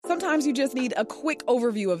Sometimes you just need a quick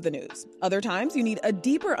overview of the news. Other times you need a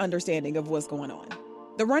deeper understanding of what's going on.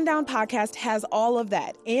 The Rundown podcast has all of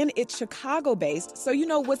that, and it's Chicago-based, so you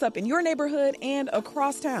know what's up in your neighborhood and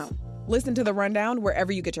across town. Listen to The Rundown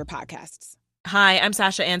wherever you get your podcasts. Hi, I'm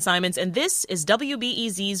Sasha Ann Simons, and this is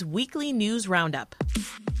WBEZ's Weekly News Roundup.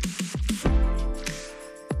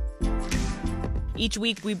 Each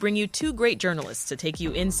week, we bring you two great journalists to take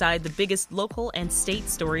you inside the biggest local and state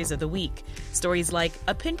stories of the week. Stories like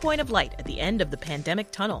a pinpoint of light at the end of the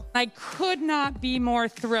pandemic tunnel. I could not be more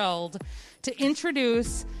thrilled to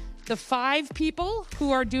introduce the 5 people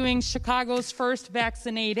who are doing Chicago's first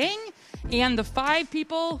vaccinating and the 5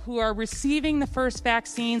 people who are receiving the first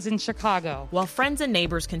vaccines in Chicago. While friends and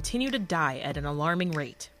neighbors continue to die at an alarming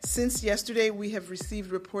rate. Since yesterday, we have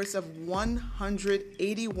received reports of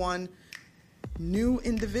 181 new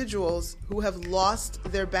individuals who have lost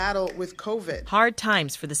their battle with COVID. Hard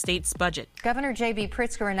times for the state's budget. Governor J.B.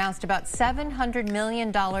 Pritzker announced about $700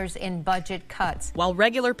 million in budget cuts. While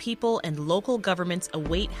regular people and local governments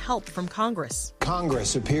await help from Congress.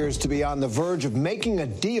 Congress appears to be on the verge of making a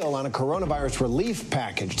deal on a coronavirus relief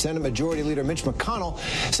package. Senate Majority Leader Mitch McConnell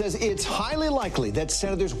says it's highly likely that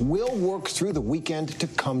senators will work through the weekend to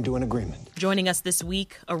come to an agreement. Joining us this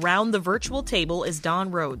week around the virtual table is Dawn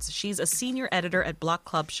Rhodes. She's a senior editor at Block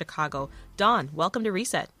Club Chicago. Dawn, welcome to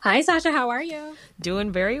Reset. Hi, Sasha. How are you?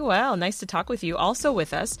 Doing very well. Nice to talk with you. Also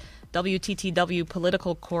with us, WTTW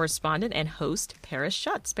political correspondent and host Paris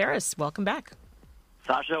Schutz. Paris, welcome back.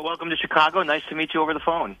 Sasha, welcome to Chicago. Nice to meet you over the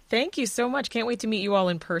phone. Thank you so much. Can't wait to meet you all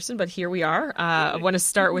in person, but here we are. I want to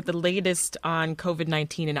start with the latest on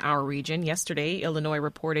COVID-19 in our region. Yesterday, Illinois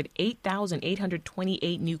reported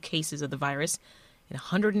 8,828 new cases of the virus and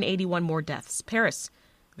 181 more deaths. Paris,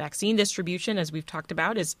 vaccine distribution, as we've talked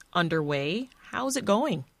about, is underway. How's it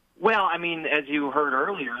going? Well, I mean, as you heard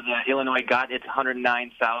earlier, that Illinois got its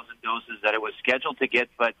 109,000 doses that it was scheduled to get,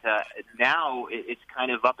 but now it's kind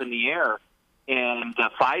of up in the air. And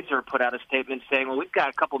Pfizer put out a statement saying, well, we've got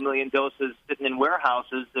a couple million doses sitting in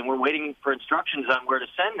warehouses, and we're waiting for instructions on where to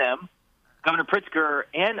send them. Governor Pritzker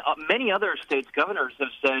and many other states' governors have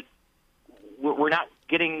said, we're not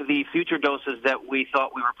getting the future doses that we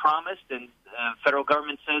thought we were promised. And federal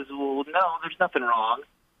government says, well, no, there's nothing wrong.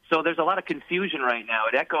 So there's a lot of confusion right now.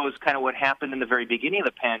 It echoes kind of what happened in the very beginning of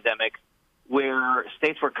the pandemic, where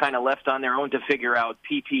states were kind of left on their own to figure out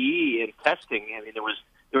PPE and testing. I mean, there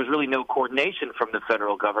was really no coordination from the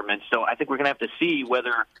federal government. So I think we're going to have to see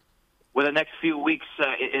whether the next few weeks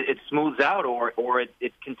it smooths out or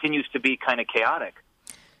it continues to be kind of chaotic.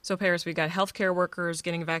 So, Paris, we've got healthcare workers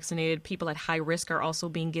getting vaccinated. People at high risk are also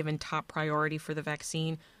being given top priority for the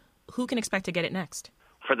vaccine. Who can expect to get it next?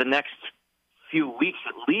 For the next few weeks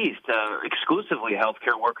at least, exclusively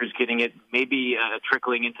healthcare workers getting it, maybe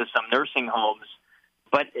trickling into some nursing homes.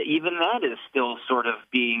 But even that is still sort of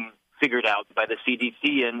being figured out by the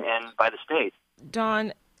CDC and by the state.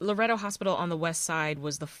 Dawn, Loretto Hospital on the west side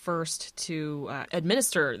was the first to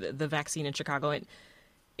administer the vaccine in Chicago, and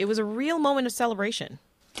it was a real moment of celebration.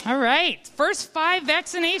 All right. First 5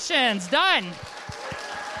 vaccinations done.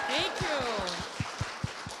 Thank you.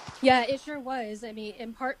 Yeah, it sure was. I mean,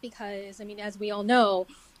 in part because, as we all know,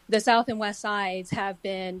 the South and West sides have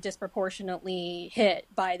been disproportionately hit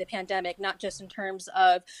by the pandemic, not just in terms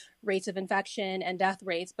of rates of infection and death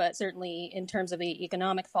rates, but certainly in terms of the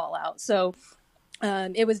economic fallout. So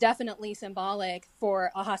it was definitely symbolic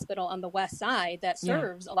for a hospital on the West side that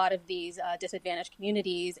serves a lot of these disadvantaged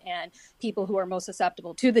communities and people who are most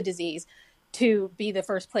susceptible to the disease to be the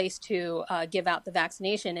first place to give out the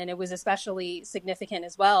vaccination. And it was especially significant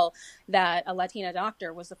as well that a Latina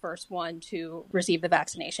doctor was the first one to receive the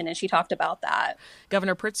vaccination. And she talked about that.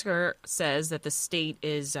 Governor Pritzker says that the state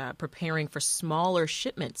is preparing for smaller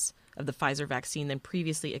shipments of the Pfizer vaccine than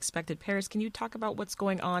previously expected. Paris, can you talk about what's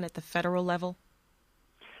going on at the federal level?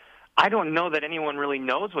 I don't know that anyone really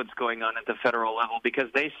knows what's going on at the federal level because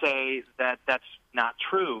they say that that's not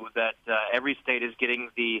true, that every state is getting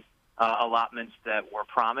the allotments that were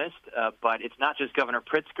promised. But it's not just Governor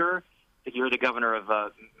Pritzker. You're the governor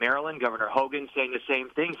of Maryland, Governor Hogan, saying the same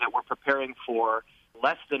things, that we're preparing for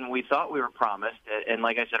less than we thought we were promised. And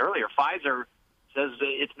like I said earlier, Pfizer says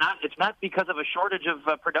it's not because of a shortage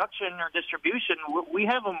of production or distribution. We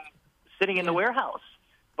have them sitting in the warehouse,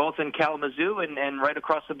 both in Kalamazoo and right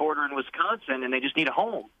across the border in Wisconsin, and they just need a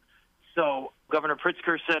home. So Governor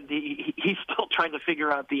Pritzker said he's still trying to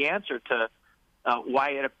figure out the answer to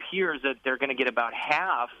why it appears that they're going to get about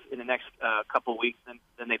half in the next couple of weeks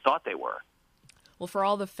than they thought they were. Well, for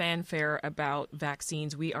all the fanfare about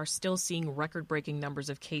vaccines, we are still seeing record-breaking numbers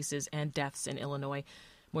of cases and deaths in Illinois.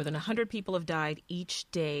 More than 100 people have died each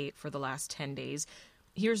day for the last 10 days.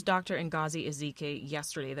 Here's Dr. Ngozi Ezike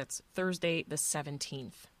yesterday. That's Thursday, the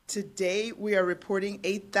 17th. Today, we are reporting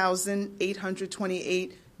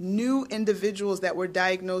 8,828 new individuals that were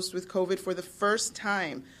diagnosed with COVID for the first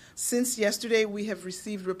time. Since yesterday, we have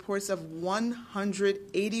received reports of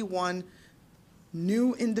 181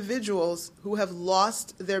 new individuals who have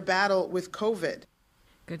lost their battle with COVID.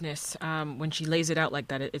 Goodness, when she lays it out like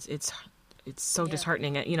that, it's so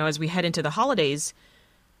disheartening. You know, as we head into the holidays,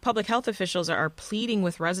 public health officials are pleading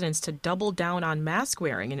with residents to double down on mask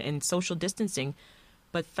wearing and social distancing,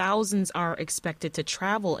 but thousands are expected to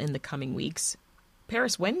travel in the coming weeks.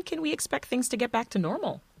 Paris, when can we expect things to get back to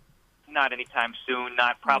normal? Not anytime soon,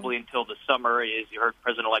 not probably until the summer. As you heard,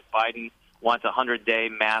 President-elect Biden wants a 100-day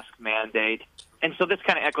mask mandate. And so this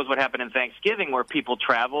kind of echoes what happened in Thanksgiving, where people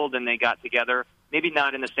traveled and they got together, maybe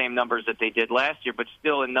not in the same numbers that they did last year, but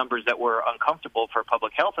still in numbers that were uncomfortable for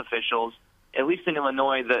public health officials. At least in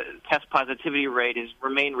Illinois, the test positivity rate has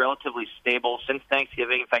remained relatively stable since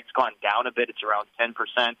Thanksgiving. In fact, it's gone down a bit. It's around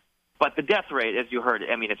 10%. But the death rate, as you heard,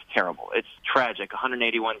 I mean, it's terrible. It's tragic.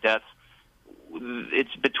 181 deaths.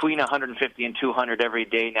 It's between 150 and 200 every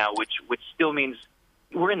day now, which still means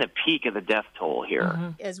we're in the peak of the death toll here. Mm-hmm.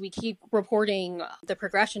 As we keep reporting the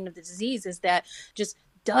progression of the disease, is that just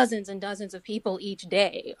dozens and dozens of people each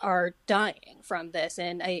day are dying from this.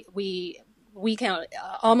 And we count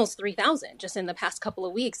almost 3,000 just in the past couple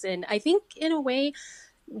of weeks. And I think in a way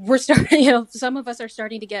we're starting, some of us are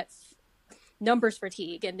starting to get numbers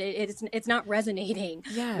fatigue, and it's not resonating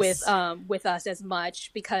with us as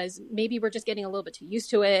much, because maybe we're just getting a little bit too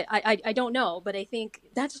used to it. I don't know, but I think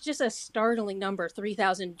that's just a startling number,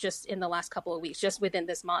 3,000 just in the last couple of weeks, just within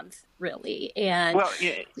this month, really. And well,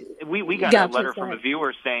 we got a letter from a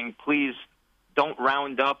viewer saying, please don't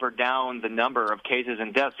round up or down the number of cases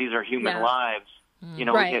and deaths. These are human lives.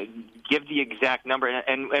 Give the exact number,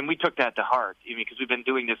 and we took that to heart, because we've been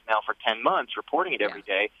doing this now for 10 months, reporting it every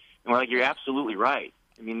day. And we're like, you're absolutely right.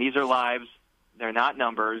 I mean, these are lives. They're not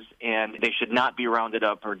numbers, and they should not be rounded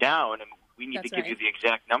up or down. And we need to give you the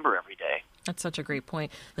exact number every day. That's such a great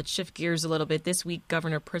point. Let's shift gears a little bit. This week,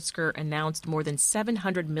 Governor Pritzker announced more than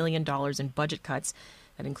 $700 million in budget cuts.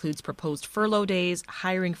 That includes proposed furlough days,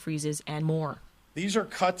 hiring freezes, and more. These are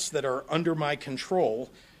cuts that are under my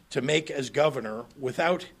control to make as governor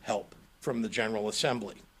without help from the General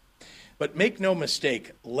Assembly. But make no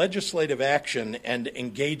mistake, legislative action and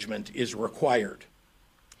engagement is required.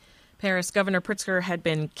 Paris, Governor Pritzker had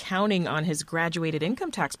been counting on his graduated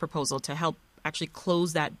income tax proposal to help actually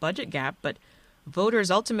close that budget gap, but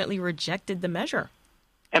voters ultimately rejected the measure.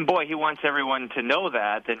 And boy, he wants everyone to know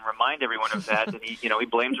that and remind everyone of that. And he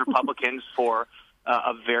blames Republicans for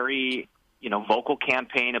a very vocal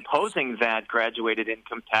campaign opposing that graduated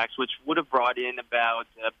income tax, which would have brought in about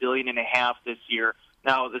 $1.5 billion this year.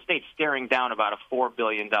 Now, the state's staring down about a $4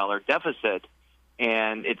 billion deficit,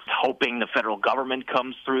 and it's hoping the federal government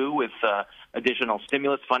comes through with additional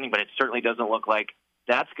stimulus funding, but it certainly doesn't look like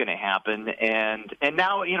that's going to happen. And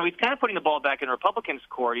now, he's kind of putting the ball back in Republicans'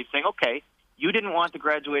 court. He's saying, okay, you didn't want the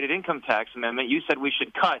graduated income tax amendment. You said we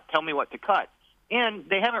should cut. Tell me what to cut. And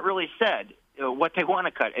they haven't really said what they want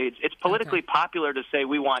to cut. It's politically popular to say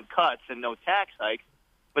we want cuts and no tax hikes.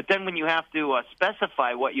 But then when you have to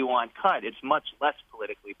specify what you want cut, it's much less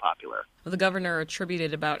politically popular. Well, the governor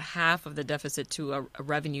attributed about half of the deficit to a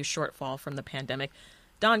revenue shortfall from the pandemic.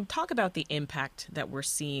 Dawn, talk about the impact that we're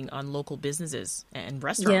seeing on local businesses and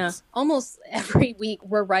restaurants. Yeah, almost every week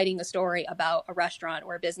we're writing a story about a restaurant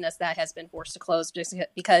or a business that has been forced to close just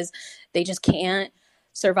because they just can't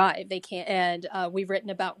survive. They can't, and we've written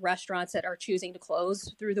about restaurants that are choosing to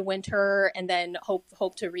close through the winter and then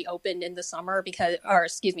hope to reopen in the summer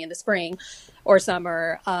in the spring or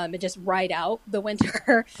summer, and just ride out the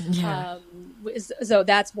winter. Yeah. So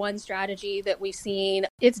that's one strategy that we've seen.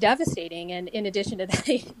 It's devastating, and in addition to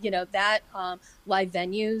that, live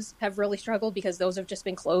venues have really struggled because those have just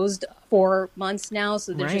been closed for months now.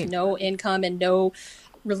 So there's just no income and no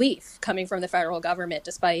relief coming from the federal government,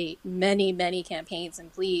 despite many, many campaigns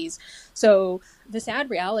and pleas. So the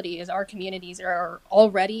sad reality is our communities are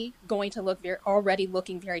already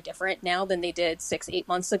looking very different now than they did 6-8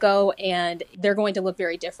 months ago. And they're going to look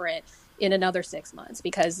very different in another 6 months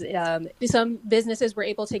because some businesses were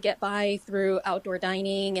able to get by through outdoor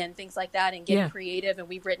dining and things like that and get creative. And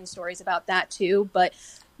we've written stories about that too. But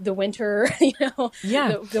the winter,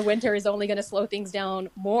 the winter is only going to slow things down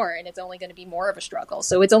more, and it's only going to be more of a struggle.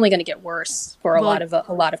 So it's only going to get worse for a lot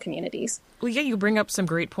of communities. Well, yeah, you bring up some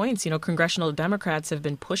great points. Congressional Democrats have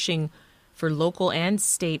been pushing for local and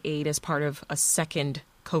state aid as part of a second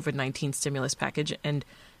COVID-19 stimulus package, and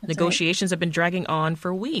negotiations have been dragging on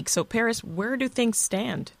for weeks. So, Paris, where do things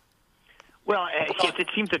stand? Well, it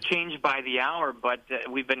seems to change by the hour, but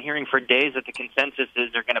we've been hearing for days that the consensus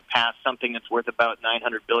is they're going to pass something that's worth about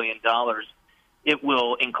 $900 billion. It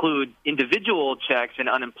will include individual checks and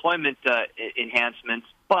unemployment enhancements,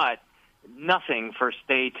 but nothing for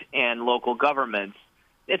state and local governments.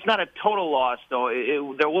 It's not a total loss,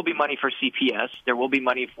 though. There will be money for CPS. There will be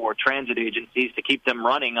money for transit agencies to keep them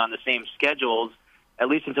running on the same schedules, at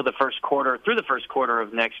least until the first quarter, through the first quarter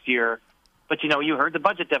of next year. But, you heard the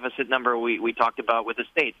budget deficit number we talked about with the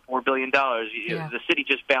state, $4 billion. Yeah. The city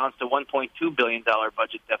just balanced a $1.2 billion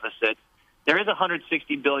budget deficit. There is a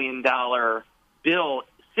 $160 billion bill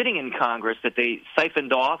sitting in Congress that they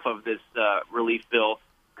siphoned off of this relief bill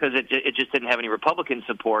because it just didn't have any Republican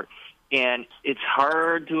support. And it's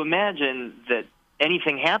hard to imagine that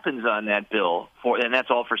anything happens on that bill, and that's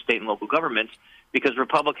all for state and local governments, because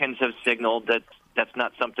Republicans have signaled that that's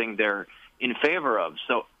not something they're in favor of.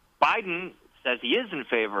 So Biden says he is in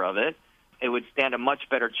favor of it. It would stand a much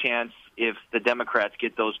better chance if the Democrats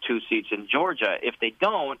get those 2 seats in Georgia. If they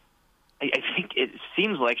don't, I think it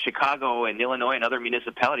seems like Chicago and Illinois and other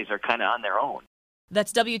municipalities are kind of on their own.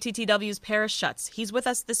 That's WTTW's Paris Schutz. He's with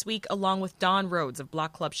us this week along with Don Rhodes of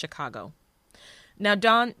Block Club Chicago. Now,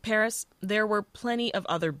 Don, Paris, there were plenty of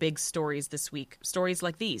other big stories this week, stories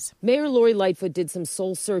like these. Mayor Lori Lightfoot did some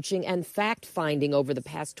soul-searching and fact-finding over the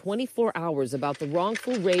past 24 hours about the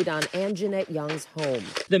wrongful raid on Anjanette Young's home.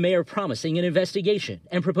 The mayor promising an investigation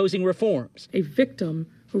and proposing reforms. A victim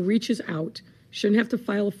who reaches out shouldn't have to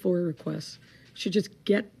file a FOIA request, should just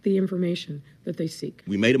get the information that they seek.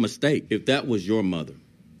 We made a mistake. If that was your mother,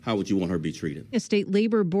 how would you want her to be treated? A state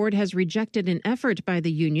labor board has rejected an effort by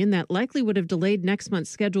the union that likely would have delayed next month's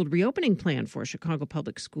scheduled reopening plan for Chicago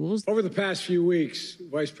public schools. Over the past few weeks,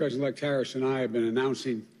 Vice President-elect Harris and I have been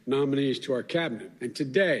announcing nominees to our cabinet. And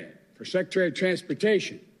today, for Secretary of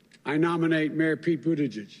Transportation, I nominate Mayor Pete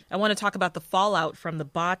Buttigieg. I want to talk about the fallout from the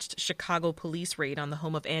botched Chicago police raid on the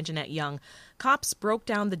home of Anjanette Young. Cops broke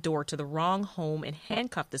down the door to the wrong home and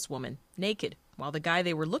handcuffed this woman, naked, while the guy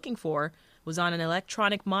they were looking for was on an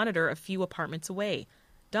electronic monitor a few apartments away.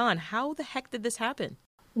 Don, how the heck did this happen?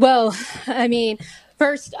 Well, I mean,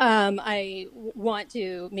 first, I want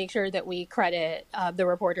to make sure that we credit the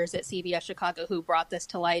reporters at CBS Chicago who brought this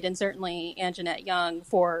to light, and certainly Anjanette Young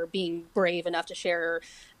for being brave enough to share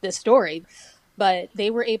this story. But they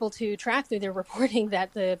were able to track through their reporting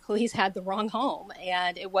that the police had the wrong home,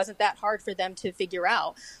 and it wasn't that hard for them to figure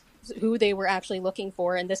out who they were actually looking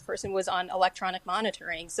for, and this person was on electronic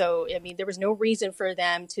monitoring. So, I mean, there was no reason for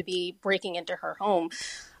them to be breaking into her home.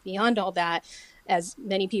 Beyond all that, as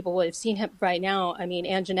many people would have seen him by now, I mean,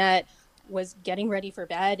 Anjanette was getting ready for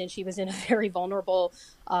bed, and she was in a very vulnerable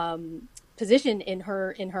position in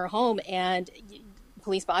her home, and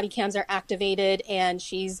police body cams are activated, and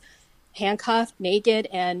she's handcuffed, naked,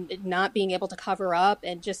 and not being able to cover up,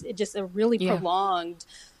 and just a really prolonged,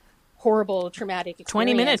 horrible, traumatic experience.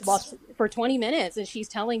 20 minutes. For 20 minutes. And she's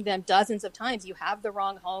telling them dozens of times, you have the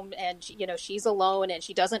wrong home, and she's alone, and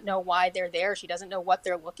she doesn't know why they're there. She doesn't know what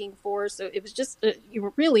they're looking for. So it was just a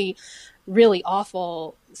really, really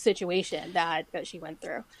awful situation that she went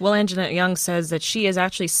through. Well, Anjanette Young says that she is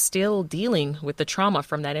actually still dealing with the trauma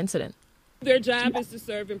from that incident. Their job is to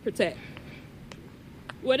serve and protect.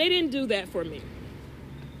 Well, they didn't do that for me.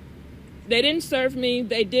 They didn't serve me.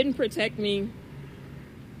 They didn't protect me.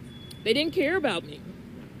 They didn't care about me.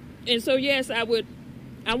 And so, yes, I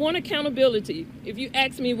want accountability. If you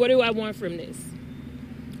ask me, what do I want from this?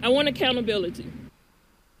 I want accountability.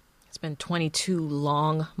 It's been 22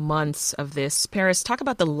 long months of this. Paris, talk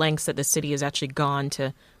about the lengths that the city has actually gone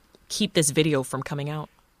to keep this video from coming out.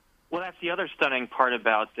 Well, that's the other stunning part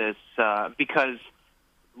about this, because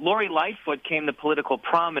Lori Lightfoot came to political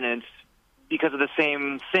prominence because of the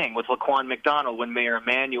same thing with Laquan McDonald when Mayor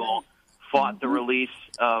Emanuel fought the release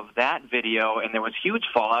of that video, and there was huge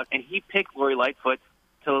fallout, and he picked Lori Lightfoot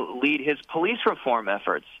to lead his police reform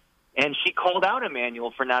efforts. And she called out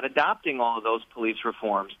Emanuel for not adopting all of those police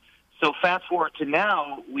reforms. So fast forward to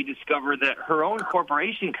now, we discover that her own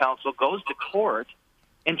corporation counsel goes to court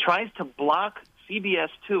and tries to block CBS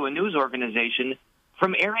 2, a news organization,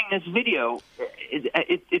 from airing this video.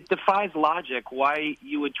 It defies logic why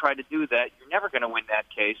you would try to do that. You're never going to win that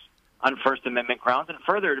case on First Amendment grounds. And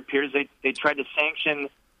further, it appears they tried to sanction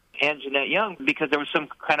Anjanette Young because there was some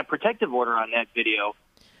kind of protective order on that video.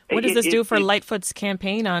 What does this do for Lightfoot's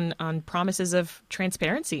campaign on promises of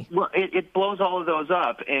transparency? Well, it blows all of those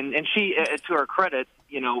up. And she, to her credit,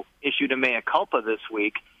 issued a mea culpa this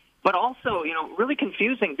week. But also, really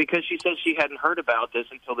confusing because she says she hadn't heard about this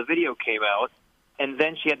until the video came out. And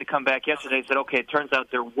then she had to come back yesterday and said, okay, it turns out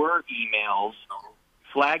there were emails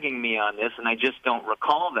flagging me on this, and I just don't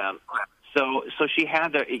recall them. So she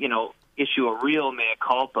had to, issue a real mea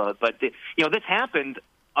culpa. But, this happened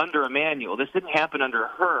under Emanuel. This didn't happen under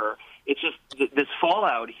her. It's just this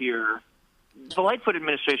fallout here. The Lightfoot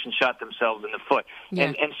administration shot themselves in the foot.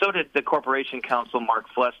 Yeah. And so did the Corporation Counsel, Mark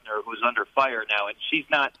Flessner, who's under fire now. And she's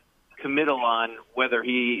not committal on whether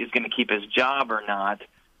he is going to keep his job or not.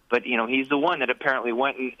 But, he's the one that apparently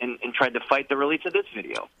went and tried to fight the release of this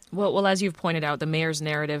video. Well, as you've pointed out, the mayor's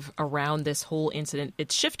narrative around this whole incident,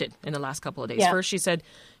 it's shifted in the last couple of days. Yeah. First, she said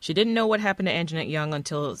she didn't know what happened to Anjanette Young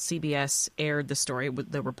until CBS aired the story.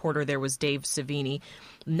 The reporter there was Dave Savini.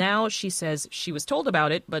 Now she says she was told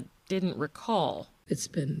about it, but didn't recall. It's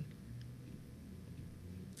been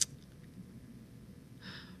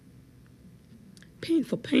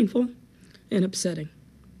painful, and upsetting.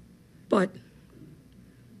 But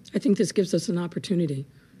I think this gives us an opportunity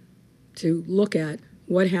to look at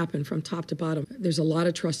what happened from top to bottom. There's a lot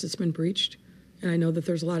of trust that's been breached, and I know that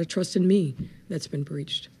there's a lot of trust in me that's been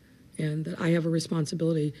breached, and that I have a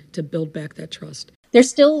responsibility to build back that trust. There's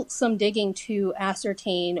still some digging to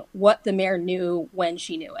ascertain what the mayor knew when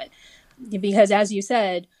she knew it. Because as you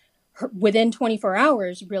said, within 24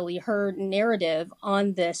 hours, really, her narrative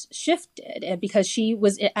on this shifted. And because she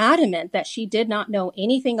was adamant that she did not know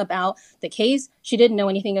anything about the case, she didn't know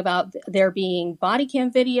anything about there being body cam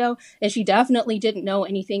video, and she definitely didn't know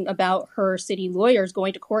anything about her city lawyers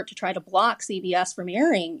going to court to try to block CBS from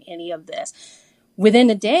airing any of this. Within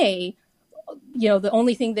a day, the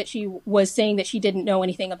only thing that she was saying that she didn't know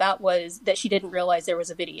anything about was that she didn't realize there was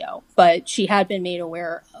a video, but she had been made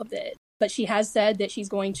aware of it. But she has said that she's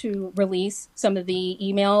going to release some of the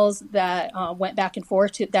emails that went back and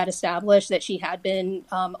forth that established that she had been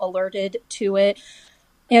alerted to it.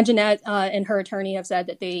 Anjanette and her attorney have said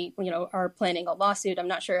that they, are planning a lawsuit. I'm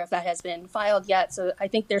not sure if that has been filed yet. So I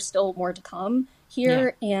think there's still more to come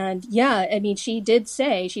here. Yeah. And she did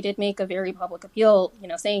make a very public appeal,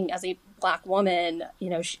 saying as a Black woman,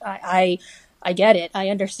 I get it. I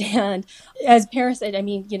understand. As Paris said,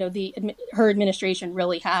 her administration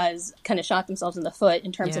really has kind of shot themselves in the foot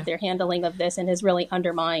in terms of their handling of this, and has really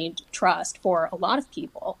undermined trust for a lot of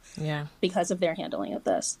people because of their handling of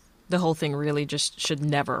this. The whole thing really just should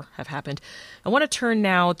never have happened. I want to turn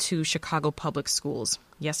now to Chicago Public Schools.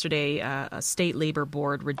 Yesterday, a state labor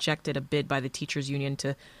board rejected a bid by the teachers union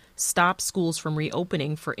to stop schools from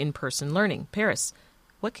reopening for in-person learning. Paris,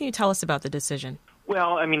 what can you tell us about the decision?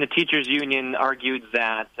 Well, the teachers union argued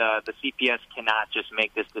that the CPS cannot just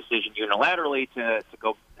make this decision unilaterally to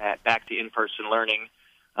go back to in-person learning,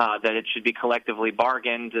 that it should be collectively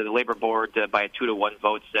bargained. The labor board, by a 2-to-1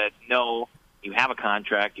 vote, said, no, you have a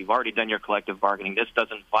contract. You've already done your collective bargaining. This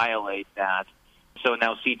doesn't violate that. So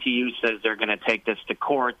now CTU says they're going to take this to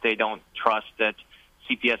court. They don't trust that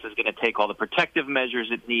CPS is going to take all the protective measures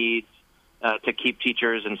it needs to keep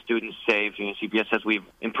teachers and students safe. CPS says we've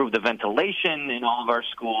improved the ventilation in all of our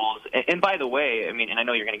schools. And by the way, and I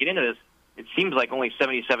know you're going to get into this, it seems like only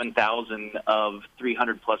 77,000 of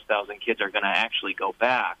 300-plus thousand kids are going to actually go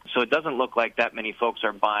back. So it doesn't look like that many folks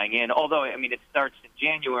are buying in, although, it starts in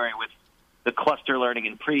January with the cluster learning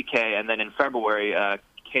in pre-K, and then in February,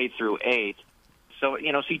 K through 8. So,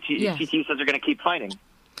 CTU says they're going to keep fighting.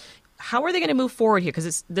 How are they going to move forward here?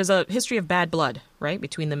 Because there's a history of bad blood, right,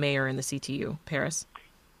 between the mayor and the CTU. Paris?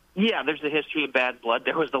 Yeah, there's a history of bad blood.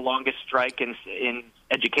 There was the longest strike in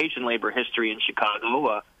education labor history in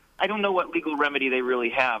Chicago. I don't know what legal remedy they really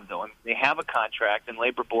have, though. They have a contract, and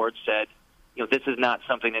labor board said, this is not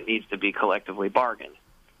something that needs to be collectively bargained.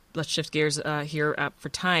 Let's shift gears here for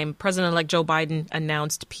time. President-elect Joe Biden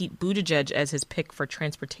announced Pete Buttigieg as his pick for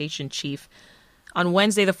transportation chief. On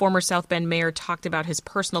Wednesday, the former South Bend mayor talked about his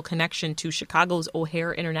personal connection to Chicago's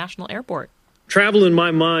O'Hare International Airport. Travel in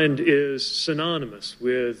my mind is synonymous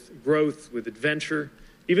with growth, with adventure,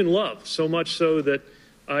 even love, so much so that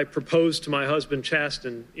I proposed to my husband,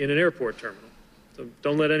 Chasten, in an airport terminal. So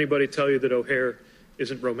don't let anybody tell you that O'Hare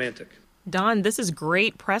isn't romantic. Don, this is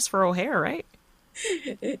great press for O'Hare, right?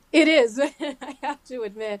 It is. I have to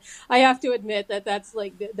admit that that's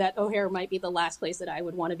that O'Hare might be the last place that I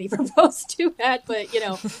would want to be proposed to at, but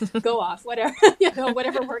go off, whatever,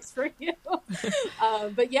 whatever works for you.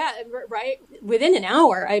 But yeah, right. Within an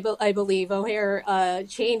hour, I believe O'Hare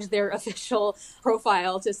changed their official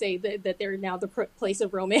profile to say that they're now the place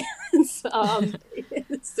of romance. In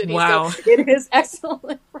the city. Wow. So it is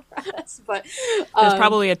excellent press, but there's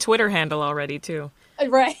probably a Twitter handle already too.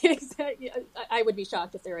 Right, exactly. I would be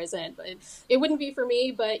shocked if there isn't, but it wouldn't be for me.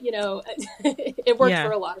 But it worked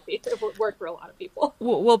for a lot of people. It worked for a lot of people.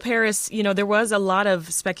 Well, Paris, there was a lot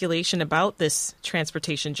of speculation about this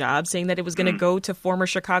transportation job, saying that it was going to go to former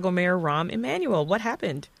Chicago Mayor Rahm Emanuel. What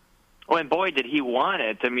happened? Oh, and boy, did he want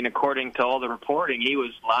it. I mean, according to all the reporting, he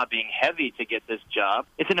was lobbying heavy to get this job.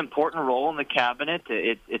 It's an important role in the cabinet.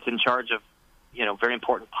 It's in charge of, very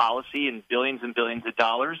important policy and billions of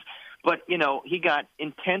dollars. But, he got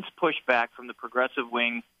intense pushback from the progressive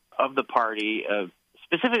wing of the party,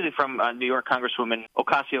 specifically from New York Congresswoman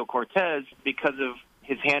Ocasio-Cortez, because of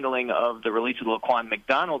his handling of the release of the Laquan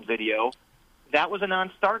McDonald video. That was a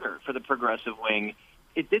non-starter for the progressive wing.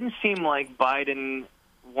 It didn't seem like Biden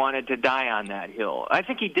wanted to die on that hill. I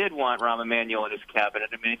think he did want Rahm Emanuel in his cabinet.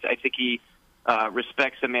 I mean, I think he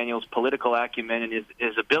respects Emanuel's political acumen and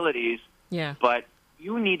his abilities. Yeah. But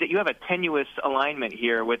you have a tenuous alignment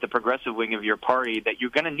here with the progressive wing of your party that you're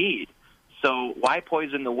going to need. So why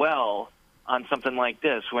poison the well on something like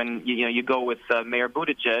this when you go with Mayor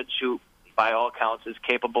Buttigieg, who by all accounts is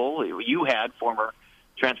capable? You had former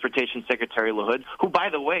Transportation Secretary LaHood, who, by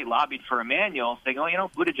the way, lobbied for Emanuel, saying,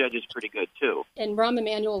 Buttigieg is pretty good, too. And Rahm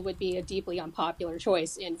Emanuel would be a deeply unpopular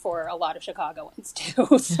choice for a lot of Chicagoans,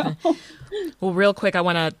 too. So. Well, real quick, I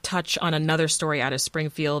want to touch on another story out of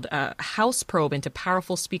Springfield. A House probe into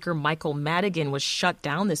powerful Speaker Michael Madigan was shut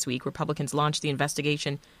down this week. Republicans launched the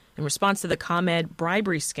investigation in response to the ComEd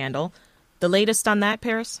bribery scandal. The latest on that,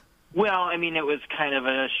 Paris? Well, I mean, it was kind of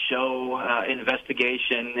a show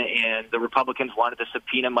investigation, and the Republicans wanted to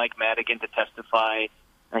subpoena Mike Madigan to testify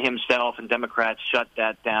himself, and Democrats shut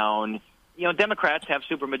that down. Democrats have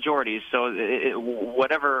supermajorities, so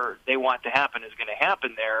whatever they want to happen is going to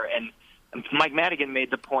happen there. And Mike Madigan made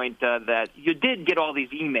the point that you did get all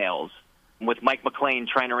these emails with Mike McClain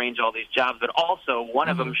trying to arrange all these jobs, but also one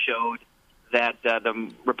of them showed that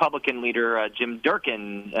the Republican leader, Jim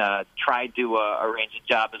Durkin, tried to arrange a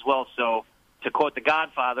job as well. So to quote The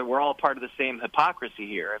Godfather, we're all part of the same hypocrisy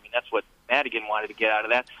here. I mean, that's what Madigan wanted to get out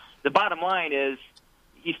of that. The bottom line is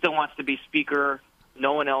he still wants to be Speaker.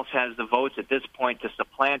 No one else has the votes at this point to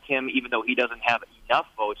supplant him, even though he doesn't have enough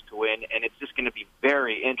votes to win. And it's just going to be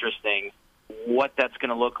very interesting what that's going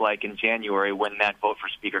to look like in January when that vote for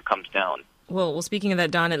Speaker comes down. Well, speaking of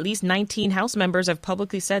that, Don, at least 19 House members have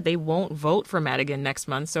publicly said they won't vote for Madigan next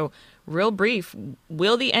month. So real brief,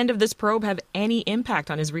 will the end of this probe have any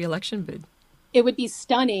impact on his reelection bid? It would be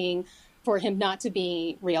stunning for him not to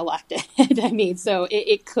be reelected. I mean, so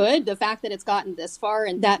it could. The fact that it's gotten this far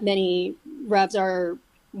and that many Revs are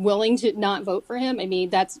willing to not vote for him, I mean,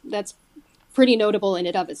 that's pretty notable in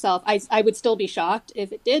and of itself. I would still be shocked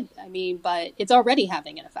if it did. I mean, but it's already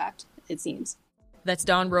having an effect, it seems. That's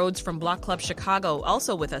Dawn Rhodes from Block Club Chicago,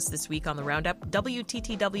 also with us this week on the Roundup,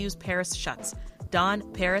 WTTW's Paris Schutz. Dawn,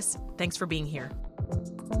 Paris, thanks for being here.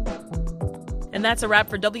 And that's a wrap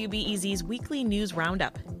for WBEZ's weekly news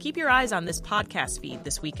roundup. Keep your eyes on this podcast feed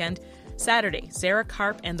this weekend. Saturday, Sarah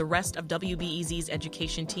Karp and the rest of WBEZ's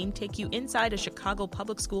education team take you inside a Chicago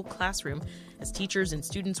public school classroom as teachers and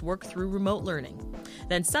students work through remote learning.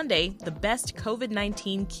 Then Sunday, the best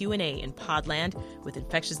COVID-19 Q&A in Podland with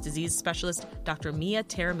infectious disease specialist Dr. Mia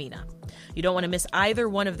Taormina. You don't want to miss either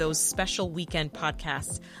one of those special weekend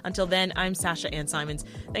podcasts. Until then, I'm Sasha Ann Simons.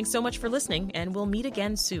 Thanks so much for listening, and we'll meet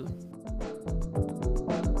again soon.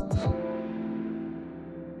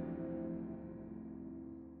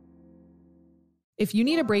 If you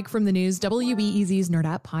need a break from the news, WBEZ's Nerd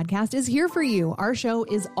App podcast is here for you. Our show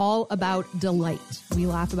is all about delight. We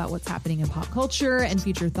laugh about what's happening in pop culture and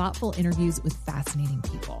feature thoughtful interviews with fascinating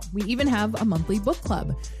people. We even have a monthly book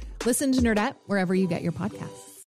club. Listen to Nerd App wherever you get your podcasts.